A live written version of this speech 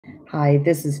Hi,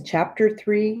 this is Chapter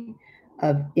 3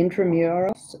 of Intra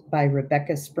Muros by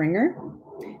Rebecca Springer,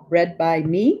 read by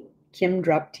me, Kim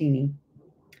Droptiny.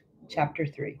 Chapter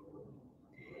 3.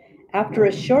 After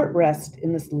a short rest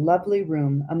in this lovely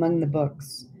room among the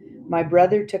books, my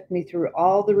brother took me through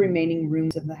all the remaining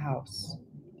rooms of the house,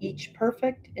 each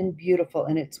perfect and beautiful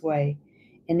in its way,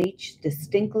 and each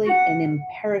distinctly and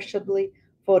imperishably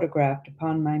photographed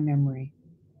upon my memory.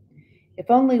 If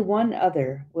only one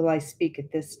other will I speak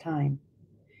at this time.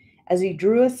 As he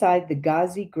drew aside the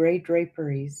gauzy gray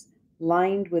draperies,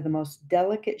 lined with the most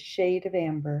delicate shade of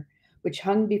amber, which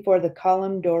hung before the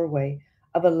columned doorway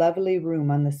of a lovely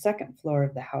room on the second floor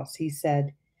of the house, he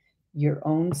said, "Your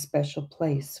own special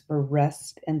place for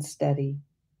rest and study."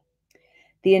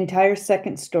 The entire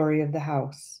second story of the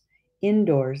house,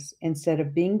 indoors, instead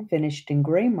of being finished in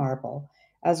gray marble,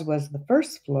 as was the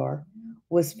first floor,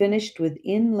 was finished with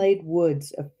inlaid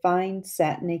woods of fine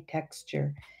satiny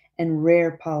texture and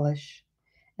rare polish,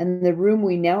 and the room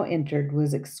we now entered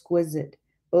was exquisite,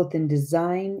 both in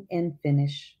design and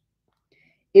finish.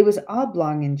 It was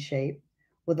oblong in shape,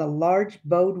 with a large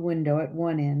bowed window at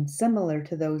one end, similar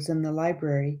to those in the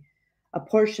library, a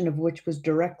portion of which was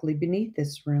directly beneath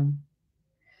this room.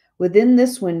 Within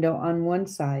this window, on one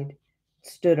side,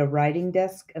 stood a writing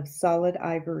desk of solid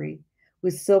ivory,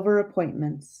 with silver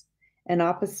appointments, and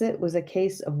opposite was a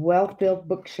case of well-filled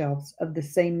bookshelves of the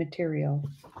same material.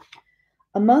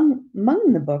 Among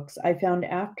the books I found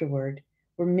afterward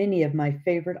were many of my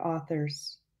favorite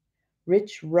authors.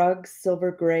 Rich rugs,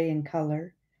 silver gray in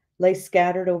color, lay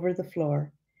scattered over the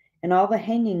floor, and all the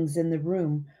hangings in the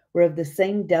room were of the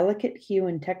same delicate hue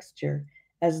and texture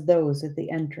as those at the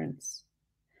entrance.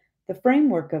 The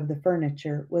framework of the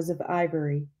furniture was of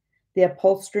ivory, the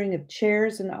upholstering of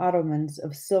chairs and ottomans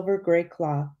of silver gray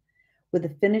cloth, with a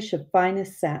finish of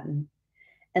finest satin,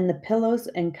 and the pillows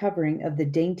and covering of the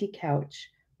dainty couch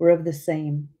were of the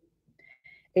same.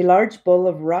 A large bowl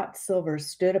of wrought silver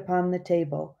stood upon the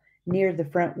table near the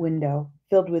front window,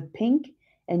 filled with pink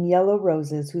and yellow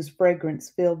roses whose fragrance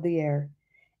filled the air,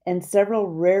 and several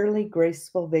rarely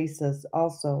graceful vases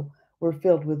also were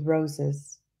filled with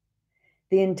roses.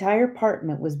 The entire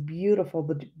apartment was beautiful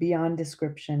beyond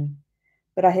description,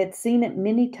 but I had seen it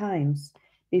many times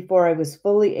before I was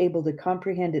fully able to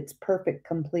comprehend its perfect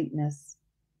completeness.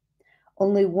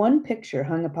 Only one picture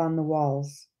hung upon the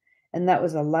walls, and that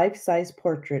was a life-size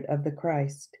portrait of the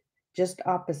Christ, just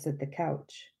opposite the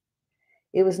couch.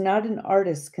 It was not an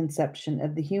artist's conception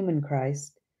of the human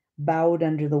Christ, bowed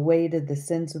under the weight of the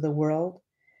sins of the world,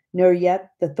 nor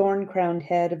yet the thorn-crowned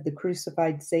head of the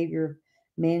crucified Savior of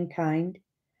mankind,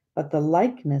 but the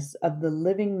likeness of the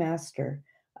living Master,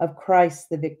 of Christ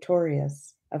the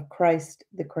victorious, of Christ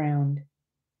the crowned.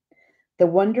 The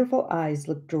wonderful eyes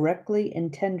looked directly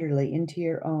and tenderly into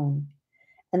your own,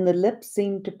 and the lips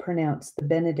seemed to pronounce the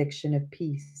benediction of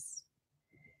peace.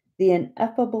 The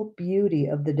ineffable beauty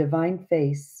of the divine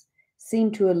face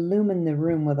seemed to illumine the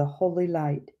room with a holy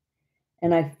light,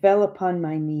 and I fell upon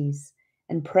my knees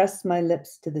and pressed my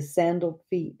lips to the sandaled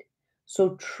feet,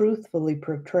 so truthfully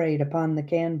portrayed upon the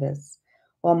canvas,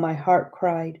 while my heart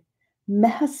cried,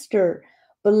 "Master,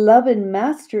 beloved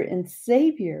Master and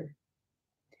Savior!"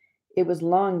 It was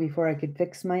long before I could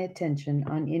fix my attention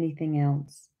on anything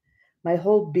else. My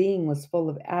whole being was full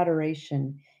of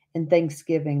adoration and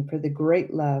thanksgiving for the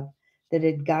great love that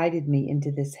had guided me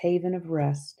into this haven of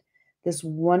rest, this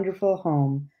wonderful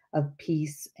home of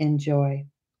peace and joy.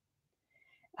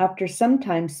 After some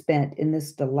time spent in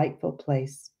this delightful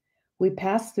place, we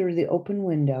passed through the open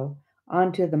window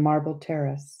onto the marble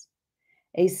terrace.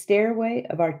 A stairway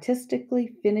of artistically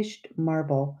finished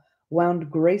marble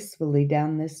wound gracefully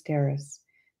down this terrace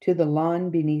to the lawn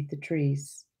beneath the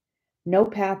trees. No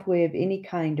pathway of any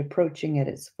kind approaching at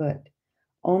its foot,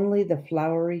 only the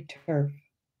flowery turf.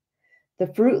 The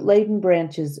fruit-laden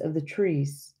branches of the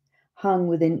trees hung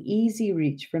within easy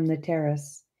reach from the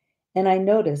terrace, and I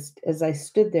noticed, as I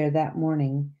stood there that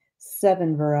morning,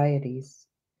 7 varieties.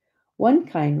 One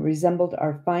kind resembled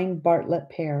our fine Bartlett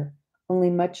pear, only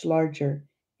much larger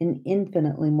and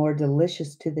infinitely more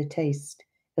delicious to the taste,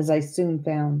 as I soon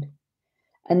found.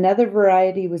 Another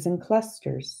variety was in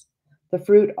clusters, the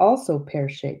fruit also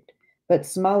pear-shaped, but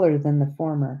smaller than the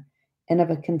former, and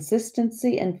of a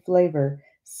consistency and flavor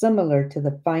similar to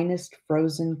the finest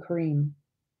frozen cream.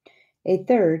 A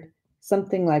third,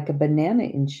 something like a banana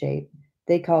in shape,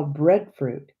 they called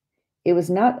breadfruit. It was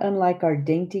not unlike our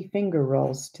dainty finger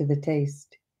rolls to the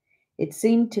taste. It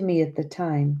seemed to me at the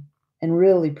time, and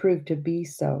really proved to be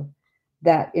so,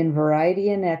 that in variety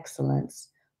and excellence,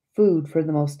 food for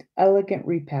the most elegant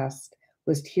repast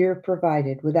was here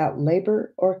provided without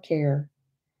labor or care.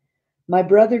 My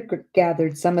brother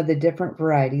gathered some of the different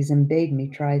varieties and bade me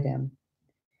try them.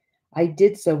 I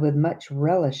did so with much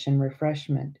relish and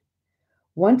refreshment.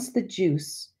 Once the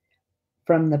juice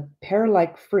from the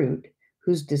pear-like fruit,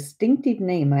 whose distinctive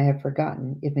name I have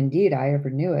forgotten, if indeed I ever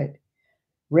knew it,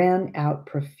 ran out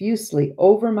profusely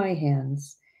over my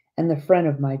hands and the front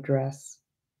of my dress.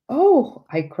 "Oh!"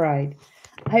 I cried,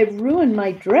 "I have ruined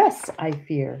my dress, I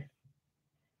fear."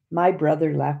 My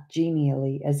brother laughed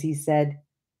genially as he said,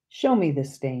 "Show me the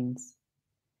stains."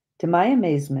 To my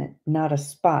amazement, not a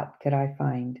spot could I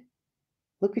find.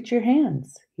 "Look at your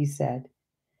hands," he said.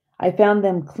 I found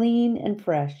them clean and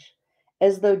fresh,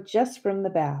 as though just from the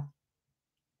bath.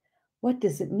 "What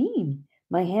does it mean?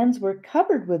 My hands were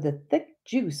covered with the thick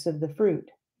juice of the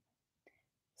fruit."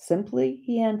 "Simply,"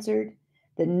 he answered,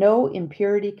 "that no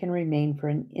impurity can remain for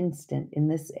an instant in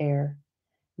this air.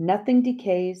 Nothing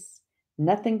decays,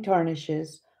 nothing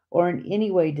tarnishes, or in any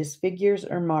way disfigures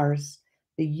or mars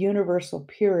the universal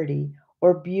purity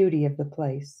or beauty of the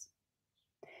place.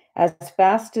 As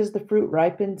fast as the fruit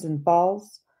ripens and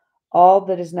falls, all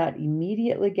that is not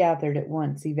immediately gathered at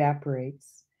once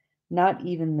evaporates, not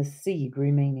even the seed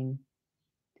remaining."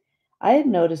 I had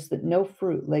noticed that no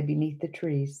fruit lay beneath the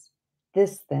trees.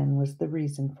 This, then, was the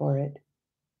reason for it.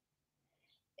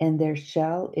 "And there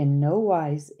shall in no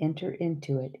wise enter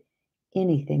into it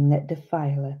anything that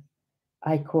defileth,"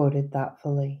 I quoted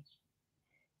thoughtfully.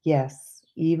 "Yes,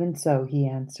 even so," he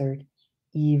answered,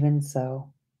 "even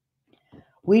so."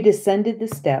 We descended the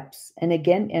steps and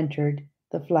again entered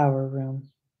the flower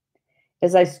room.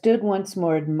 As I stood once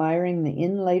more admiring the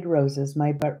inlaid roses,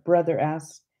 my brother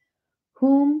asked,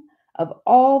 "Whom of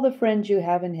all the friends you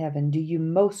have in heaven do you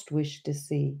most wish to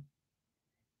see?"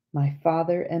 "My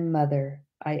father and mother,"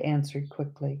 I answered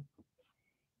quickly.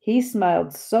 He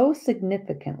smiled so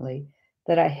significantly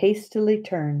that I hastily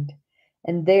turned,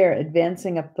 and there,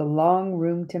 advancing up the long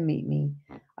room to meet me,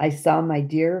 I saw my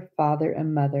dear father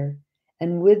and mother,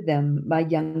 and with them my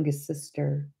youngest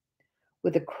sister.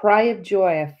 With a cry of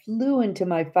joy, I flew into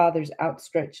my father's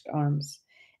outstretched arms,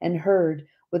 and heard,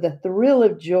 with a thrill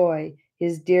of joy,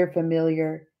 his dear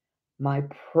familiar, "My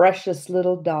precious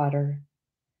little daughter."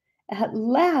 At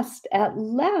last,"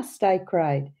 I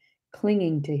cried,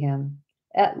 clinging to him.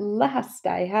 "At last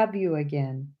I have you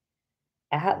again."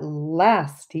 "At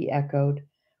last," he echoed,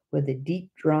 with a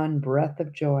deep drawn breath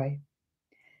of joy.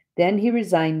 Then he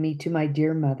resigned me to my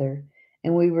dear mother,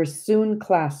 and we were soon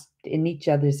clasped in each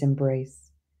other's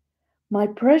embrace. "My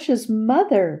precious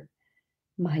mother!"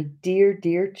 "My dear,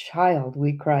 dear child!"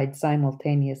 we cried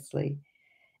simultaneously,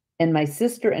 and my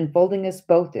sister, enfolding us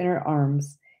both in her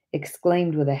arms,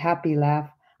 exclaimed with a happy laugh,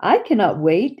 "I cannot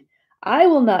wait! I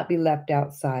will not be left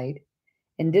outside."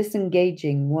 And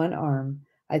disengaging one arm,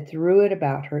 I threw it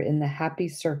about her in the happy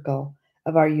circle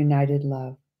of our united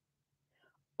love.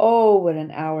 Oh, what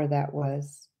an hour that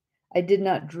was! I did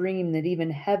not dream that even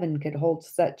heaven could hold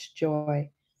such joy.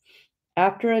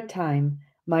 After a time,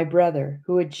 my brother,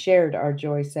 who had shared our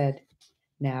joy, said,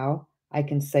 "Now I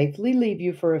can safely leave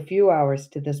you for a few hours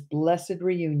to this blessed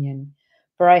reunion,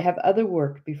 for I have other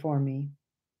work before me."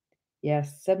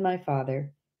 "Yes," said my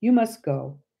father, "you must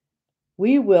go.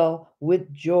 We will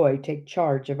with joy take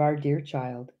charge of our dear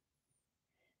child."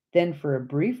 "Then for a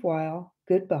brief while,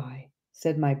 good-bye,"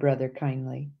 said my brother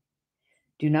kindly.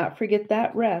 "Do not forget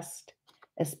that rest,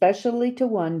 especially to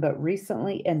one but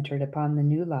recently entered upon the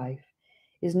new life,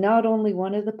 is not only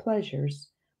one of the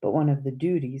pleasures, but one of the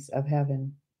duties of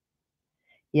heaven."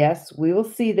 "Yes, we will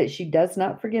see that she does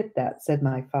not forget that," said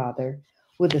my father,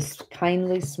 with a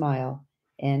kindly smile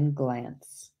and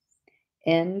glance.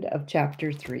 End of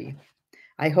chapter 3.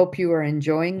 I hope you are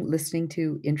enjoying listening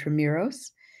to Intra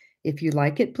Muros. If you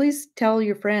like it, please tell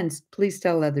your friends. Please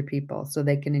tell other people so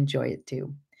they can enjoy it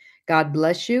too. God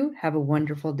bless you. Have a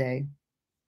wonderful day.